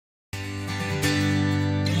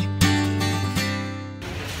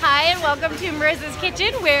welcome to Marissa's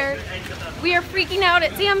Kitchen, where we are freaking out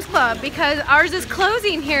at Sam's Club because ours is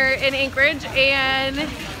closing here in Anchorage, and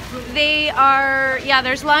they are,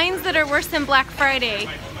 there's lines that are worse than Black Friday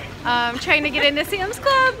trying to get into Sam's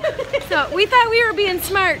Club. So we thought we were being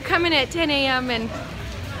smart coming at 10 a.m. and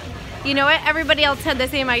you know what, everybody else had the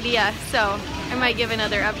same idea, so I might give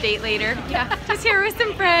another update later. Yeah, just here with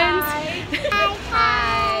some friends. Hi.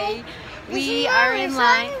 Hi. We are in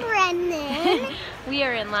line. Brendan. We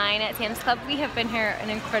are in line at Sam's Club. We have been here an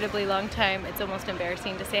incredibly long time. It's almost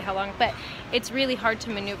embarrassing to say how long, but it's really hard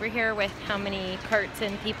to maneuver here with how many carts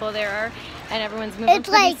and people there are, and everyone's moving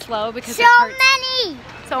pretty slow because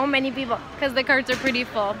so many people because the carts are pretty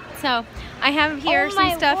full. So I have here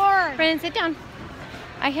some stuff. Brendan, sit down.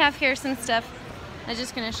 I have here some stuff. I'm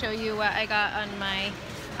just gonna show you what I got on my.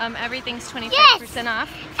 Everything's 25%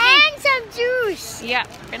 off. And some juice. Yeah,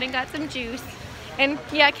 Brendan got some juice. And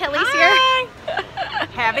yeah, Kelly's here.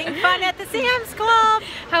 Having fun at the Sam's Club.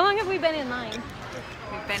 How long have we been in line?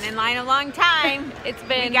 We've been in line a long time. It's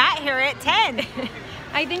been. We got here at 10.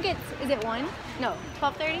 I think is it 1? No,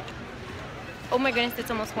 12:30? Oh my goodness, it's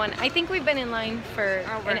almost 1. I think we've been in line for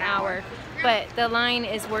an hour. But the line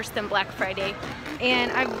is worse than Black Friday.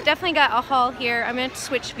 And I've definitely got a haul here. I'm going to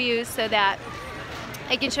switch views so that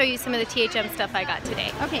I can show you some of the THM stuff I got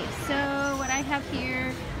today. Okay, so what I have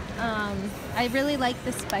here, I really like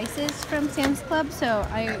the spices from Sam's Club, so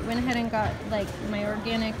I went ahead and got like my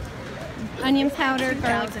organic onion powder,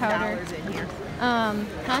 garlic powder. In here.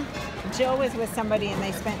 Jill was with somebody and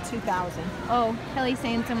they spent $2,000. Oh, Kelly's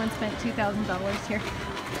saying someone spent $2,000 here.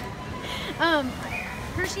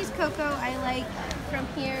 Hershey's Cocoa I like from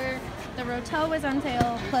here. The Rotel was on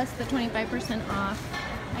sale plus the 25% off.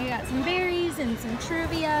 I got some berries and some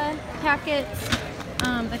Truvia packets.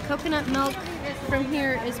 The coconut milk from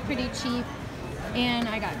here is pretty cheap. And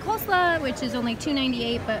I got coleslaw, which is only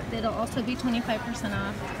 $2.98, but it'll also be 25%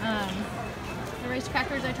 off. The rice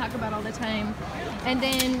crackers I talk about all the time. And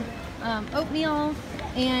then oatmeal.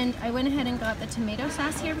 And I went ahead and got the tomato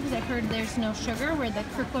sauce here because I heard there's no sugar, where the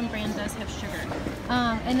Kirkland brand does have sugar.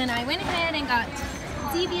 And then I went ahead and got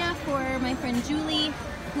stevia for my friend Julie,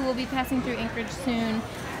 who will be passing through Anchorage soon.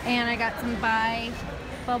 And I got some Bai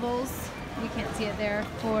bubbles, you can't see it there,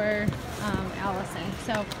 for Allison.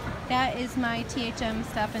 So that is my THM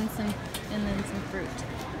stuff, and then some fruit.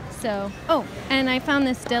 So, oh, and I found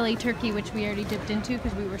this deli turkey, which we already dipped into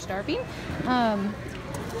because we were starving.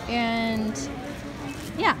 And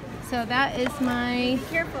yeah, so that is my. Be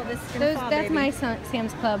careful, this is gonna fall, that's baby. my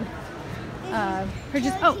Sam's Club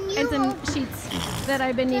purchase. Oh, and some sheets that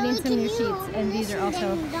I've been needing, some new sheets, and these are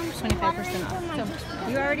also 25% off. So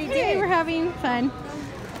You already did. hey, we're having fun.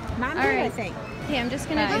 Mom All did, right. I think. Okay, I'm just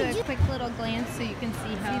gonna do a quick little glance so you can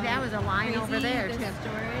see how. See, that was a line over there the too.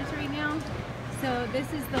 store is right now. So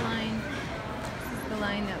this is the line. This is the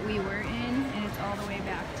line that we were in, and it's all the way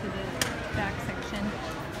back to the back section.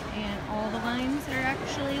 And all the lines are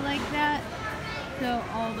actually like that. So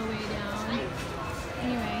all the way down.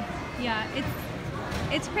 Anyway, yeah,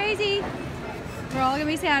 it's crazy. We're all gonna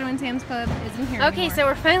be sad when Sam's Club isn't here anymore. So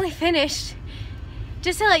we're finally finished.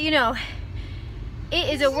 Just to let you know,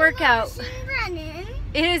 it is a workout.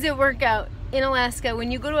 It is a workout in Alaska.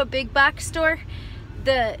 When you go to a big box store,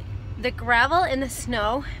 the gravel and the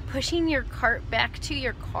snow, pushing your cart back to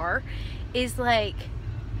your car is like,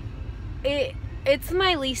 it's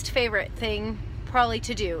my least favorite thing probably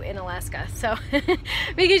to do in Alaska. So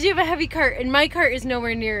because you have a heavy cart, and my cart is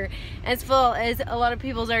nowhere near as full as a lot of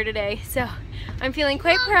people's are today. So I'm feeling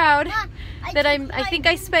quite proud that I think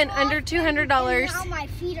I spent under $200. Now my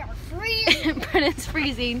feet are freezing. Brennan's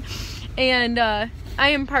freezing, and I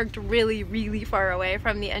am parked really, really far away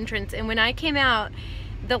from the entrance. And when I came out,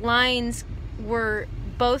 the lines were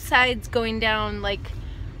both sides going down like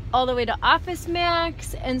all the way to Office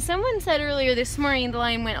Max, and someone said earlier this morning the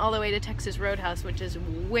line went all the way to Texas Roadhouse, which is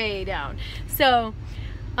way down. So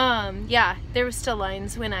yeah, there was still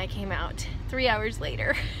lines when I came out 3 hours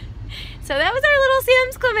later. So that was our little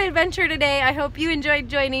Sam's Club adventure today. I hope you enjoyed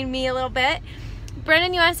joining me a little bit.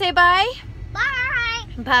 Brendan, you want to say bye? Bye.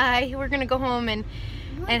 Bye. We're gonna go home and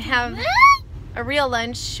have a real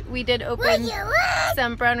lunch. We did open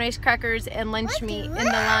some brown rice crackers and lunch meat in the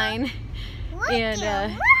line,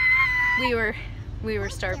 and we were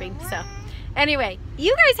starving. So anyway,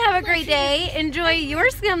 you guys have a great day. Enjoy your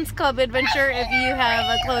Sam's Club adventure if you have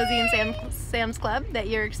a closing Sam's Club that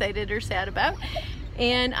you're excited or sad about,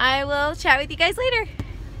 and I will chat with you guys later.